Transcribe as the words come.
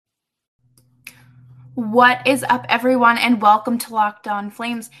What is up, everyone, and welcome to Locked On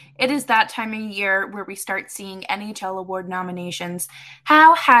Flames. It is that time of year where we start seeing NHL award nominations.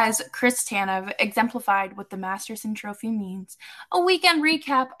 How has Chris Tanev exemplified what the Masterton Trophy means? A weekend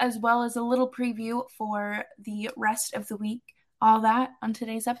recap, as well as a little preview for the rest of the week. All that on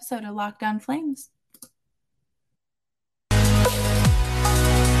today's episode of Locked On Flames.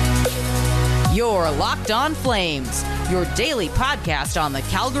 You're Locked On Flames, your daily podcast on the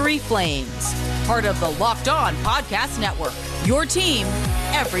Calgary Flames. Part of the Locked On Podcast Network, your team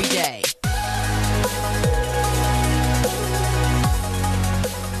every day.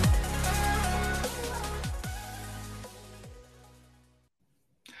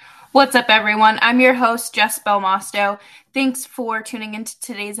 What's up, everyone? I'm your host, Jess Belmosto. Thanks for tuning into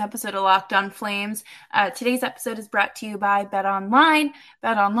today's episode of Locked On Flames. Today's episode is brought to you by BetOnline.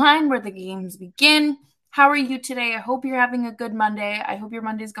 BetOnline, where the games begin. How are you today? I hope you're having a good Monday. I hope your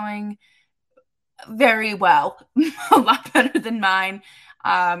Monday's going very well. A lot better than mine.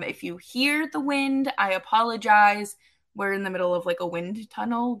 If you hear the wind, I apologize. We're in the middle of like a wind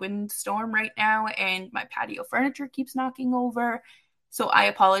storm right now, and my patio furniture keeps knocking over. So I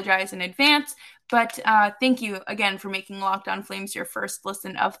apologize in advance, but thank you again for making Locked On Flames your first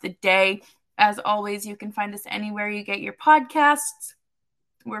listen of the day. As always, you can find us anywhere you get your podcasts.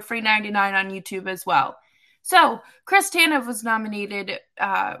 We're free 99 on YouTube as well. So Chris Tanev was nominated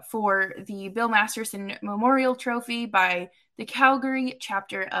for the Bill Masterton Memorial Trophy by the Calgary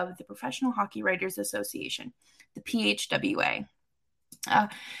chapter of the Professional Hockey Writers Association, the PHWA.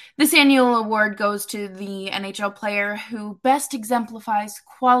 This annual award goes to the NHL player who best exemplifies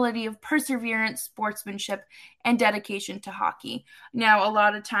quality of perseverance, sportsmanship, and dedication to hockey. Now, a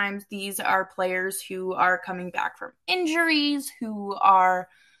lot of times these are players who are coming back from injuries, who are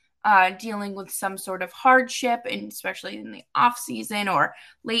dealing with some sort of hardship, and especially in the off season or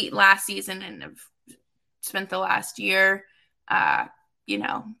late last season, and have spent the last year,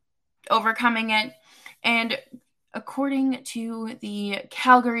 overcoming it. And according to the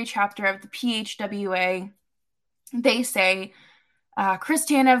Calgary chapter of the PHWA, they say Chris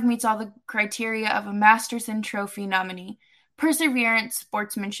Tanev meets all the criteria of a Masterton Trophy nominee: perseverance,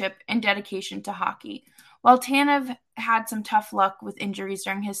 sportsmanship, and dedication to hockey. While Tanev had some tough luck with injuries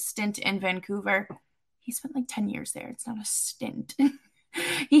during his stint in Vancouver, he spent like 10 years there. It's not a stint.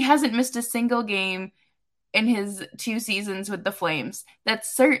 He hasn't missed a single game in his 2 seasons with the Flames. That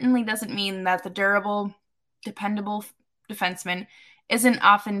certainly doesn't mean that the durable, dependable defenseman isn't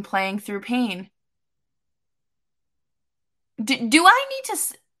often playing through pain. Do I need to...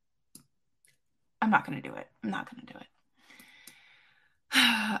 I'm not going to do it.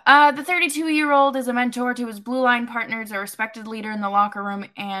 The 32-year-old is a mentor to his blue line partners, a respected leader in the locker room,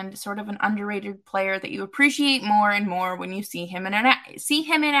 and sort of an underrated player that you appreciate more and more when you see him in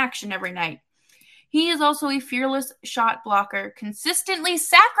action every night. He is also a fearless shot blocker, consistently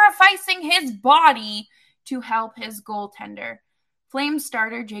sacrificing his body to help his goaltender. Flames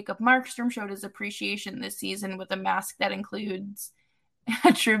starter Jacob Markstrom showed his appreciation this season with a mask that includes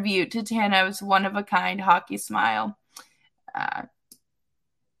a tribute to Tanev's one-of-a-kind hockey smile.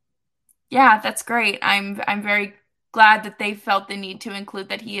 Yeah, that's great. I'm very glad that they felt the need to include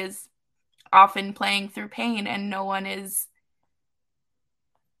that he is often playing through pain and no one is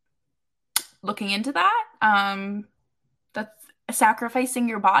looking into that. That's sacrificing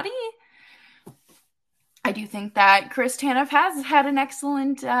your body. I do think that Chris Tanev has had an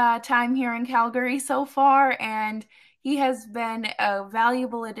excellent time here in Calgary so far, and he has been a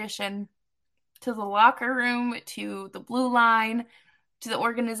valuable addition to the locker room, to the blue line, to the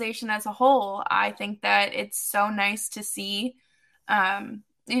organization as a whole. I think that it's so nice to see,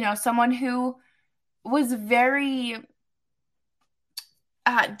 someone who was very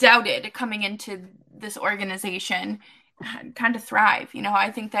doubted coming into this organization kind of thrive. I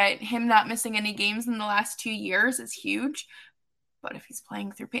think that him not missing any games in the last 2 years is huge. But if he's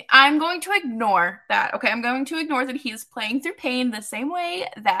playing through pain, I'm going to ignore that. Okay, I'm going to ignore that he's playing through pain the same way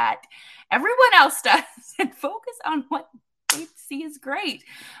that everyone else does and focus on what they see is great.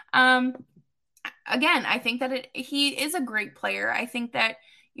 Again, I think that he is a great player. I think that,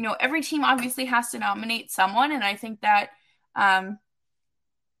 every team obviously has to nominate someone, and I think that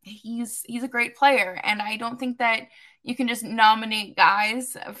he's a great player. And I don't think that you can just nominate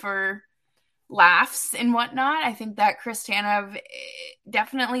guys for laughs and whatnot. I think that Chris Tanev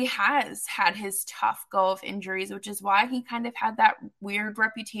definitely has had his tough go of injuries, which is why he kind of had that weird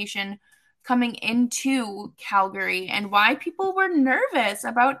reputation coming into Calgary and why people were nervous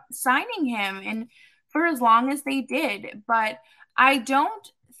about signing him and for as long as they did. But I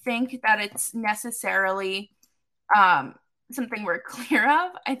don't think that it's necessarily something we're clear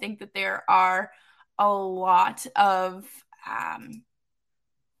of. I think that there are a lot of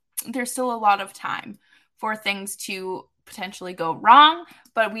there's still a lot of time for things to potentially go wrong,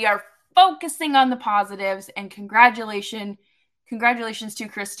 but we are focusing on the positives, and congratulations to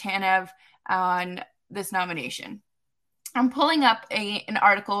Chris Tanev on this nomination. I'm pulling up an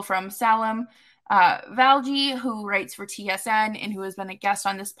article from Salim Valji, who writes for TSN and who has been a guest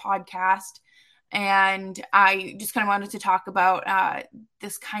on this podcast. And I just kind of wanted to talk about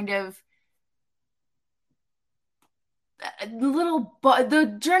this kind of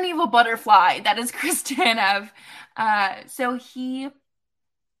the journey of a butterfly that is Chris Tanev. So he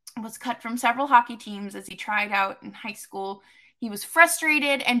was cut from several hockey teams as he tried out in high school. He was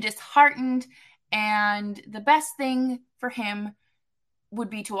frustrated and disheartened, and the best thing for him would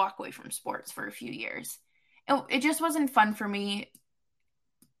be to walk away from sports for a few years. It just wasn't fun for me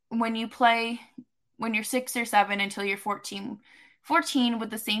when you play when you're 6 or 7 until you're 14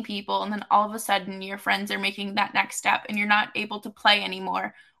 with the same people, and then all of a sudden your friends are making that next step and you're not able to play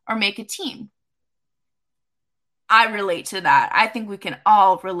anymore or make a team. I relate to that. I think we can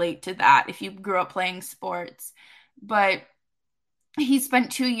all relate to that if you grew up playing sports. But he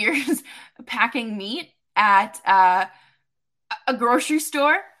spent 2 years packing meat at a grocery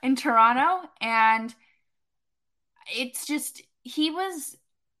store in Toronto, and it's just, he was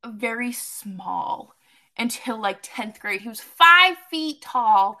very small until like 10th grade. He was 5 feet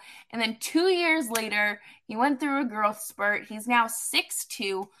tall, and then 2 years later he went through a growth spurt. He's now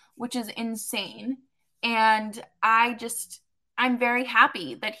 6'2", which is insane. And I'm very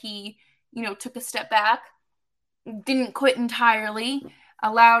happy that he, took a step back, didn't quit entirely,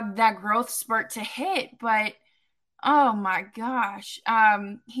 allowed that growth spurt to hit. But oh my gosh.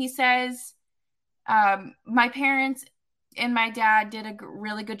 He says, my parents and my dad did a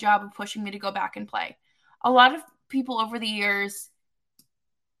really good job of pushing me to go back and play. A lot of people over the years,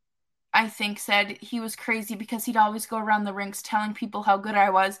 I think, said he was crazy because he'd always go around the rinks telling people how good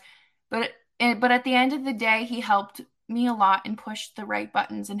I was. But at the end of the day, he helped me a lot and pushed the right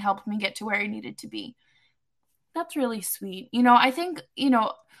buttons and helped me get to where I needed to be. That's really sweet. I think,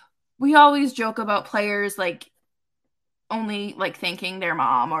 we always joke about players like only like thanking their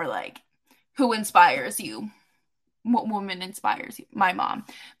mom, or like, who inspires you? What woman inspires you? My mom.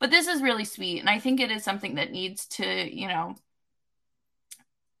 But this is really sweet, and I think it is something that needs to,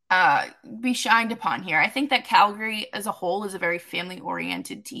 be shined upon here. I think that Calgary as a whole is a very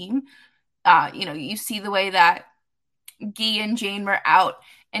family-oriented team. You see the way that Guy and Jane were out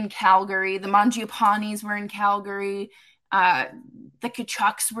in Calgary. The Mangiapanis were in Calgary. The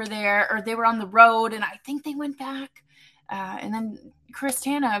Tkachuks were there, or they were on the road, and I think they went back. And then Chris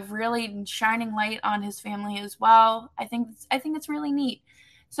Tanev really shining light on his family as well. I think it's really neat.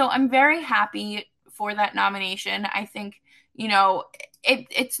 So I'm very happy for that nomination. I think,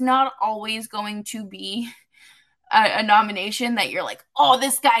 it's not always going to be a nomination that you're like, oh,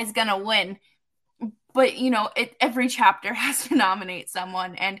 this guy's gonna win. But, every chapter has to nominate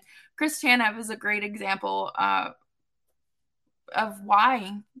someone. And Chris Tanev is a great example of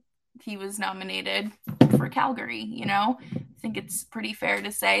why he was nominated for Calgary. I think it's pretty fair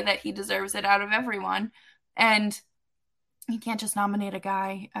to say that he deserves it out of everyone. And you can't just nominate a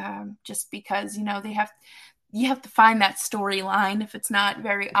guy just because, you have to find that storyline if it's not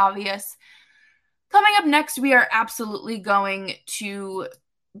very obvious. Coming up next, we are absolutely going to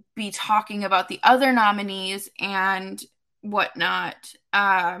be talking about the other nominees and whatnot.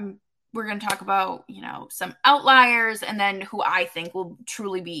 We're going to talk about, some outliers, and then who I think will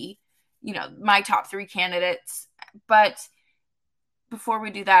truly be, my top 3 candidates. But before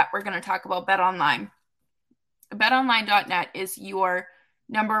we do that, we're going to talk about BetOnline. BetOnline.net is your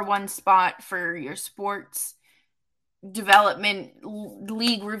number one spot for your sports development,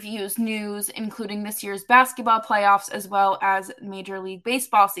 league reviews, news, including this year's basketball playoffs, as well as Major League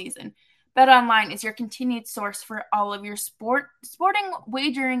Baseball season. BetOnline is your continued source for all of your sporting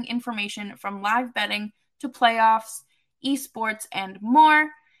wagering information, from live betting to playoffs, esports, and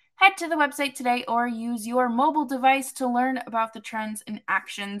more. Head to the website today or use your mobile device to learn about the trends and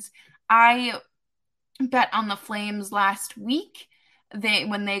actions. I bet on the Flames last week.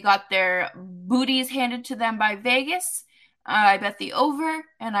 When they got their booties handed to them by Vegas, I bet the over,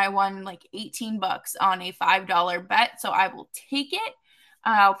 and I won like $18 on a $5 bet, so I will take it.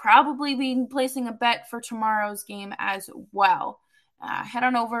 I'll probably be placing a bet for tomorrow's game as well. Head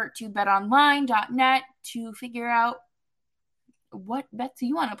on over to betonline.net to figure out what bets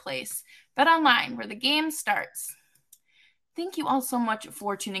you want to place. BetOnline, where the game starts. Thank you all so much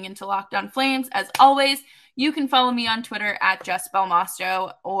for tuning into Locked On Flames. As always, you can follow me on Twitter at Jess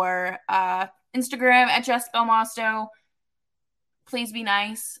Belmosto, or Instagram at Jess Belmosto. please be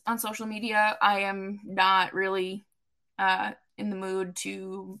nice on social media. I am not really in the mood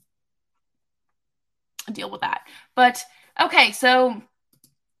to deal with that. But okay, so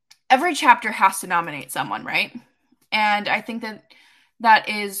every chapter has to nominate someone, right? And I think that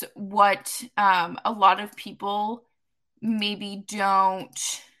is what a lot of people maybe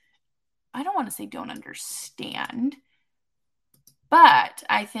don't, I don't want to say don't understand, but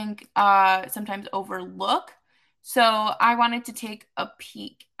I think sometimes overlook. So I wanted to take a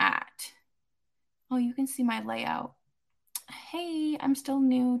peek at, oh, you can see my layout. Hey, I'm still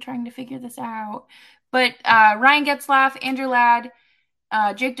new trying to figure this out. But Ryan Getzlaf, Andrew Ladd,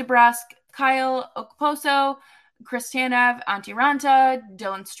 Jake DeBrusk, Kyle Okposo, Chris Tanev, Antti Ranta,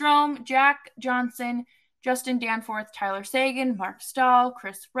 Dylan Strome, Jack Johnson, Justin Danforth, Tyler Sagan, Mark Stahl,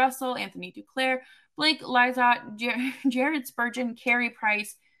 Chris Russell, Anthony Duclair, Blake Lizotte, Jared Spurgeon, Carey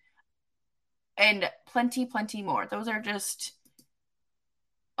Price, and plenty, plenty more. Those are just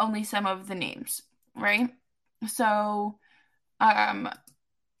only some of the names, right? So,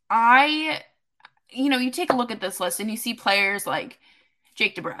 you take a look at this list and you see players like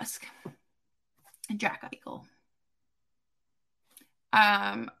Jake DeBrusk and Jack Eichel.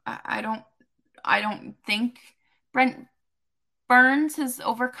 I don't think Brent Burns has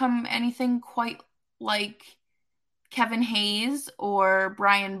overcome anything quite like Kevin Hayes or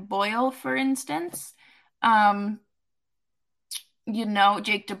Brian Boyle, for instance. Jake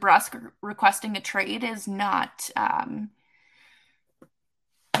DeBrusk requesting a trade is not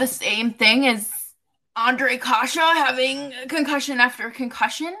the same thing as Andre Kasha having concussion after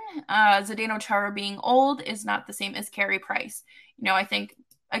concussion. Zdeno Chara being old is not the same as Carey Price. I think,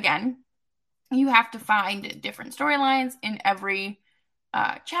 again, you have to find different storylines in every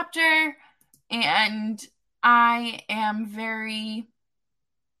chapter, and I am very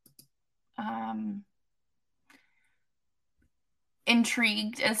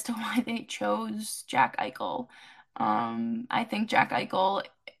intrigued as to why they chose Jack Eichel. I think Jack Eichel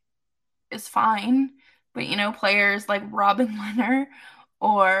is fine, but players like Robin Lehner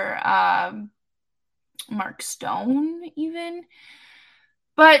or Mark Stone even.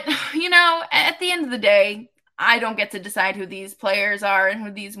 But at the end of the day, I don't get to decide who these players are and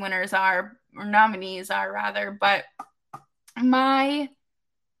who these winners are, or nominees are rather, but my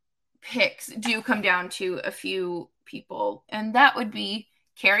picks do come down to a few people, and that would be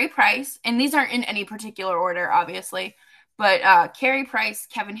Carey Price, and these aren't in any particular order, obviously, but Carey Price,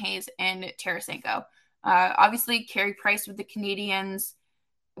 Kevin Hayes, and Tarasenko. Obviously, Carey Price with the Canadiens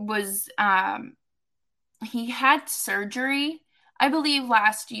was he had surgery, I believe,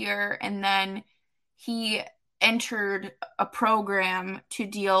 last year, and then he entered a program to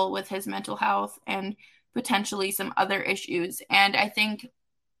deal with his mental health and potentially some other issues. And I think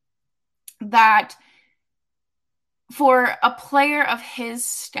that for a player of his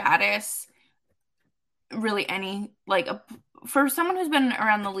status, really for someone who's been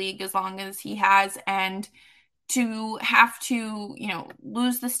around the league as long as he has, and to have to,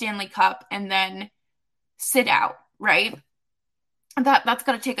 lose the Stanley Cup and then sit out, right? That's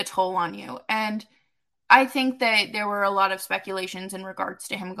going to take a toll on you. And I think that there were a lot of speculations in regards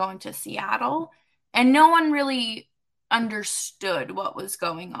to him going to Seattle, and no one really understood what was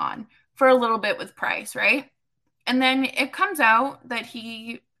going on for a little bit with Price, right? And then it comes out that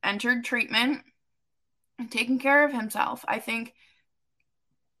he entered treatment and taken care of himself. I think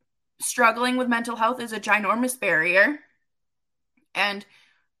struggling with mental health is a ginormous barrier, and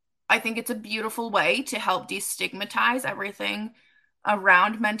I think it's a beautiful way to help destigmatize everything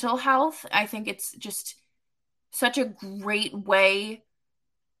around mental health. I think it's just such a great way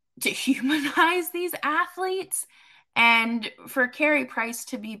to humanize these athletes. And for Carey Price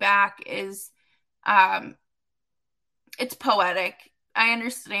to be back is, it's poetic. I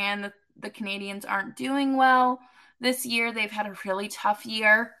understand that the Canadiens aren't doing well this year. They've had a really tough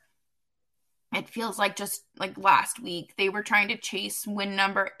year. It feels like just like last week, they were trying to chase win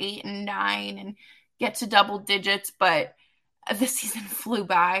number 8 and 9 and get to double digits, but the season flew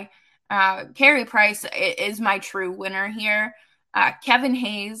by. Carey Price is my true winner here. Kevin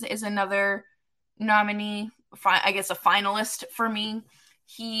Hayes is another nominee, I guess a finalist for me.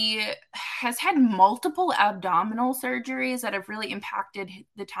 He has had multiple abdominal surgeries that have really impacted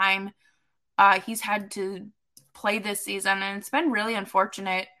the time he's had to play this season, and it's been really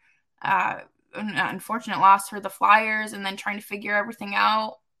unfortunate. An unfortunate loss for the Flyers, and then trying to figure everything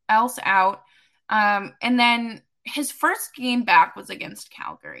else out. And then his first game back was against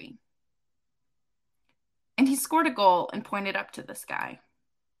Calgary. And he scored a goal and pointed up to the sky.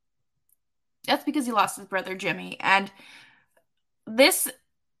 That's because he lost his brother Jimmy. And this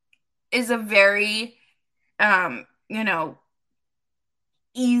is a very,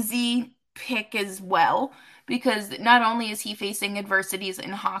 easy pick as well, because not only is he facing adversities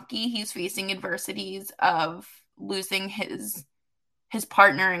in hockey, he's facing adversities of losing his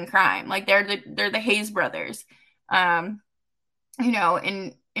partner in crime. Like they're the Hayes brothers. Um,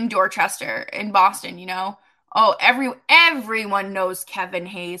 in Dorchester, in Boston, Oh, everyone knows Kevin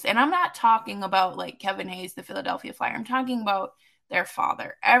Hayes. And I'm not talking about like Kevin Hayes, the Philadelphia Flyer. I'm talking about their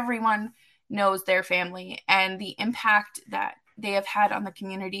father. Everyone knows their family, and the impact that they have had on the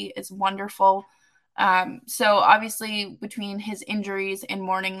community is wonderful. So obviously, between his injuries and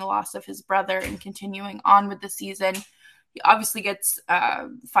mourning the loss of his brother and continuing on with the season, he obviously gets a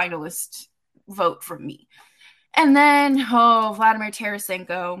finalist vote from me. And then, Vladimir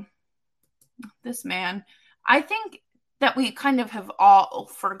Tarasenko, this man, I think that we kind of have all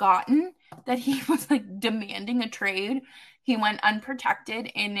forgotten that he was like demanding a trade. He went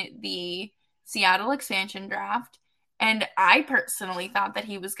unprotected in the Seattle expansion draft. And I personally thought that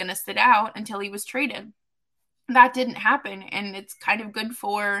he was going to sit out until he was traded. That didn't happen. And it's kind of good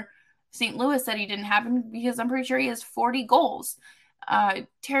for St. Louis that he didn't happen, because I'm pretty sure he has 40 goals.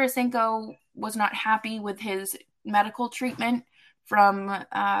 Tarasenko was not happy with his medical treatment from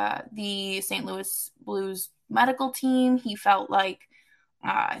the St. Louis Blues medical team. He felt like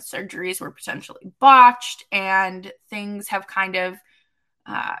surgeries were potentially botched, and things have kind of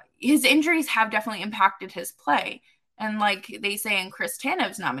his injuries have definitely impacted his play. And like they say in Chris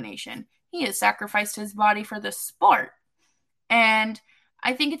Tanev's nomination, he has sacrificed his body for the sport. And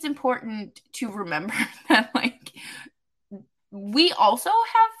I think it's important to remember that like we also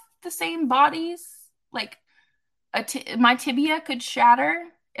have the same bodies. Like my tibia could shatter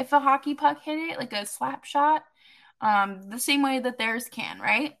if a hockey puck hit it, like a slap shot, the same way that theirs can,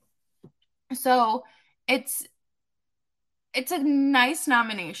 right? So it's a nice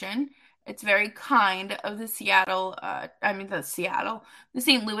nomination. It's very kind of the the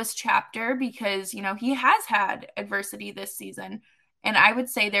St. Louis chapter, because, he has had adversity this season. And I would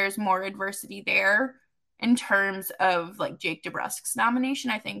say there's more adversity there in terms of like Jake DeBrusk's nomination.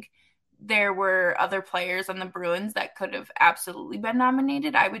 I think there were other players on the Bruins that could have absolutely been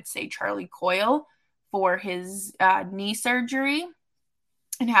nominated. I would say Charlie Coyle for his knee surgery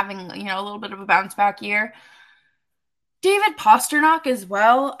and having, a little bit of a bounce back year. David Pastrnak as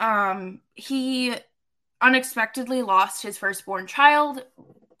well. He unexpectedly lost his firstborn child,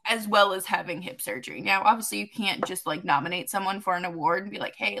 as well as having hip surgery. Now, obviously, you can't just like nominate someone for an award and be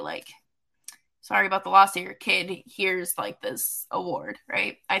like, hey, like, sorry about the loss of your kid. Here's like this award,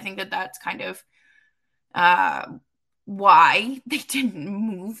 right? I think that that's kind of why they didn't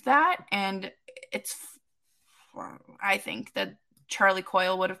move that. And I think that Charlie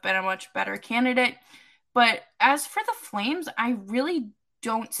Coyle would have been a much better candidate. But as for the Flames, I really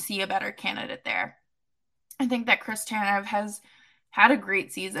don't see a better candidate there. I think that Chris Tanev has had a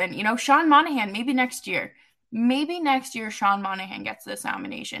great season. Sean Monahan, maybe next year. Maybe next year Sean Monahan gets this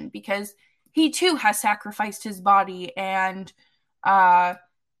nomination, because he too has sacrificed his body, and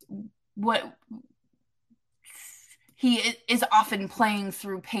what he is often playing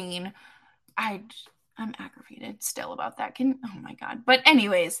through pain. I'm aggravated still about that. Oh my God. But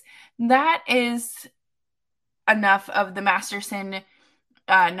anyways, that is enough of the Masterson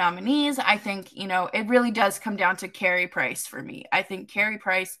nominees. I think, it really does come down to Carey Price for me. I think Carey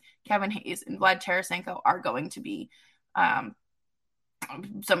Price, Kevin Hayes, and Vlad Tarasenko are going to be some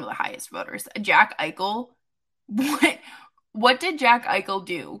of the highest voters. Jack Eichel, what did Jack Eichel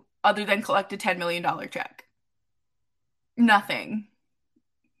do other than collect a $10 million check? Nothing.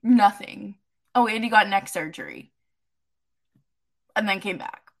 Oh, and he got neck surgery and then came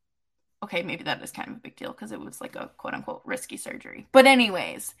back. Okay, maybe that is kind of a big deal because it was like a quote-unquote risky surgery. But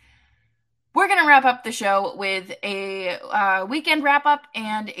anyways, we're going to wrap up the show with a weekend wrap-up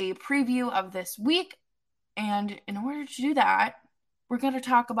and a preview of this week. And in order to do that, we're going to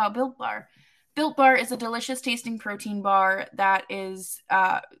talk about Built Bar. Built Bar is a delicious tasting protein bar that is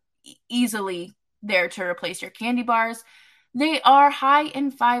easily there to replace your candy bars. They are high in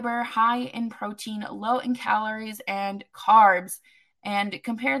fiber, high in protein, low in calories and carbs. And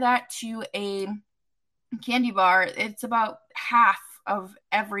compare that to a candy bar, it's about half of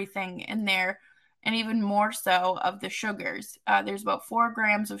everything in there, and even more so of the sugars. There's about 4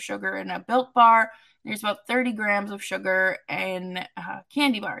 grams of sugar in a Built Bar. There's about 30 grams of sugar in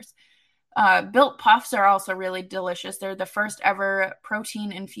candy bars. Built Puffs are also really delicious. They're the first ever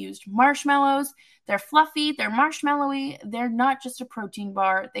protein-infused marshmallows. They're fluffy, they're marshmallowy. They're not just a protein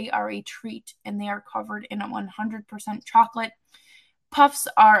bar. They are a treat, and they are covered in 100% chocolate. Puffs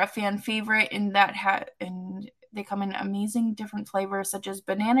are a fan favorite in that and they come in amazing different flavors such as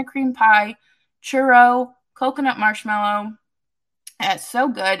banana cream pie, churro, coconut marshmallow, It's so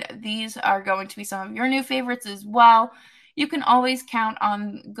good. These are going to be some of your new favorites as well. You can always count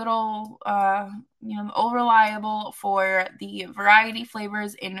on good old, old reliable for the variety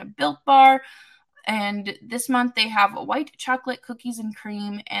flavors in Built Bar. And this month they have white chocolate cookies and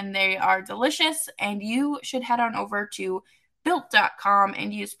cream, and they are delicious. And you should head on over to built.com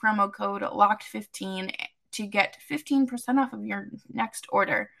and use promo code LOCKED15 to get 15% off of your next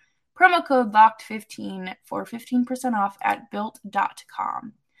order. Promo code LOCKED15 for 15% off at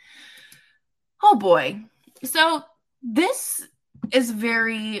built.com. Oh boy. So this is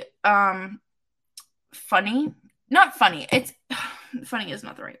very funny. Not funny. It's funny is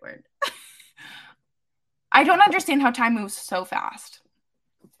not the right word. I don't understand how time moves so fast,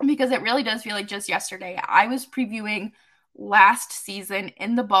 because it really does feel like just yesterday I was previewing last season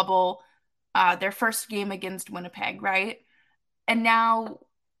in the bubble, their first game against Winnipeg, right? And now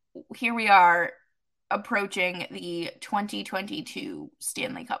here we are approaching the 2022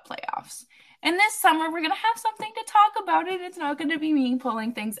 Stanley Cup playoffs. And this summer, we're going to have something to talk about, and it's not going to be me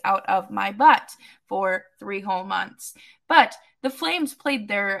pulling things out of my butt for 3 whole months. But the Flames played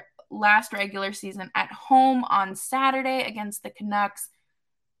their last regular season at home on Saturday against the Canucks.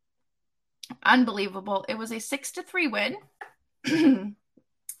 Unbelievable. It was a 6-3 win.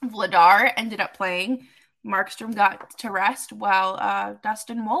 Vladar ended up playing. Markstrom got to rest while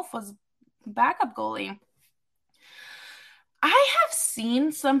Dustin Wolf was backup goalie. I have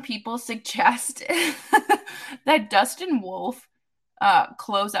seen some people suggest that Dustin Wolf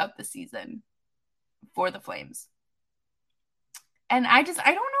close out the season for the Flames. And I don't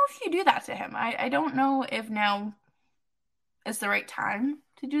know if you do that to him. I don't know if now is the right time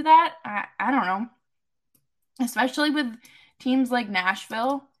to do that. I don't know. Especially with teams like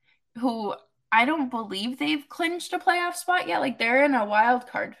Nashville, who I don't believe they've clinched a playoff spot yet. Like, they're in a wild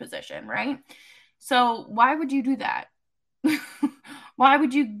card position, right? So why would you do that? Why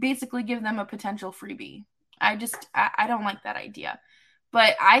would you basically give them a potential freebie? I don't like that idea.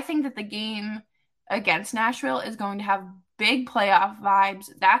 But I think that the game against Nashville is going to have big playoff vibes.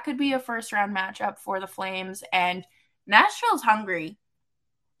 That could be a first round matchup for the Flames. And Nashville's hungry.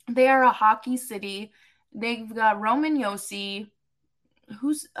 They are a hockey city. They've got Roman Josi,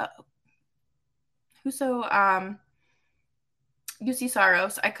 Juuse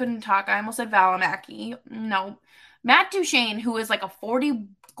Saros. I couldn't talk. I almost said Valimaki. No. Matt Duchene, who is like a 40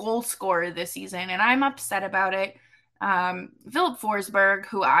 goal scorer this season, and I'm upset about it. Philip Forsberg,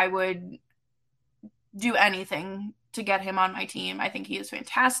 who I would do anything to get him on my team. I think he is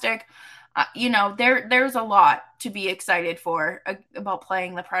fantastic. There's a lot to be excited for about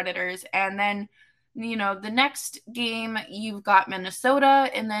playing the Predators. And then, the next game, you've got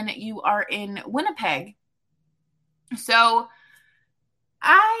Minnesota, and then you are in Winnipeg. So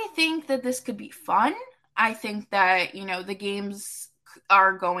I think that this could be fun. I think that, the games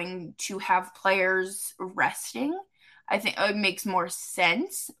are going to have players resting. I think it makes more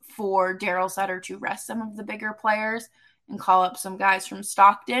sense for Daryl Sutter to rest some of the bigger players and call up some guys from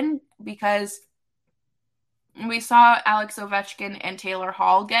Stockton, because we saw Alex Ovechkin and Taylor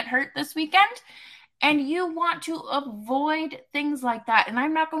Hall get hurt this weekend, and you want to avoid things like that. And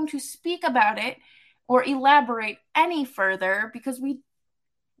I'm not going to speak about it or elaborate any further, because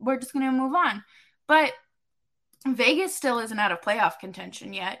we're just going to move on. But Vegas still isn't out of playoff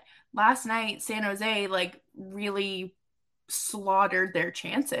contention yet. Last night, San Jose really slaughtered their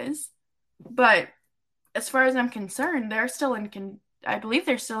chances. But as far as I'm concerned, I believe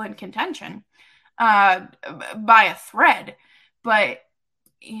they're still in contention by a thread. But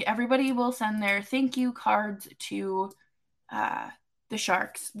everybody will send their thank you cards to the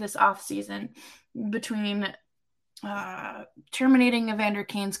Sharks this offseason, between terminating Evander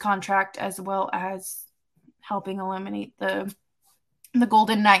Kane's contract as well as helping eliminate the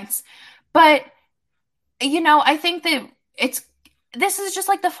Golden Knights. But I think that this is just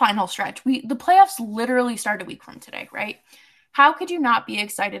like the final stretch. The playoffs literally start a week from today, right? How could you not be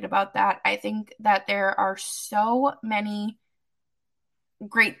excited about that? I think that there are so many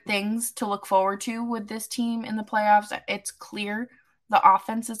great things to look forward to with this team in the playoffs. It's clear the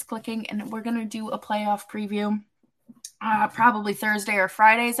offense is clicking, and we're going to do a playoff preview probably Thursday or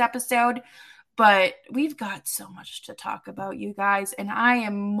Friday's episode. But we've got so much to talk about, you guys, and I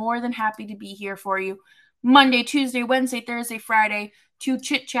am more than happy to be here for you Monday, Tuesday, Wednesday, Thursday, Friday to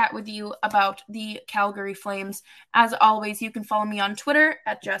chit-chat with you about the Calgary Flames. As always, you can follow me on Twitter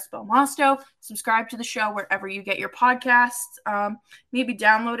at Jess Belmosto. Subscribe to the show wherever you get your podcasts. Maybe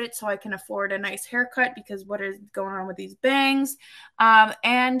download it so I can afford a nice haircut, because what is going on with these bangs?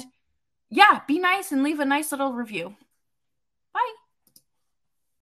 And yeah, be nice and leave a nice little review.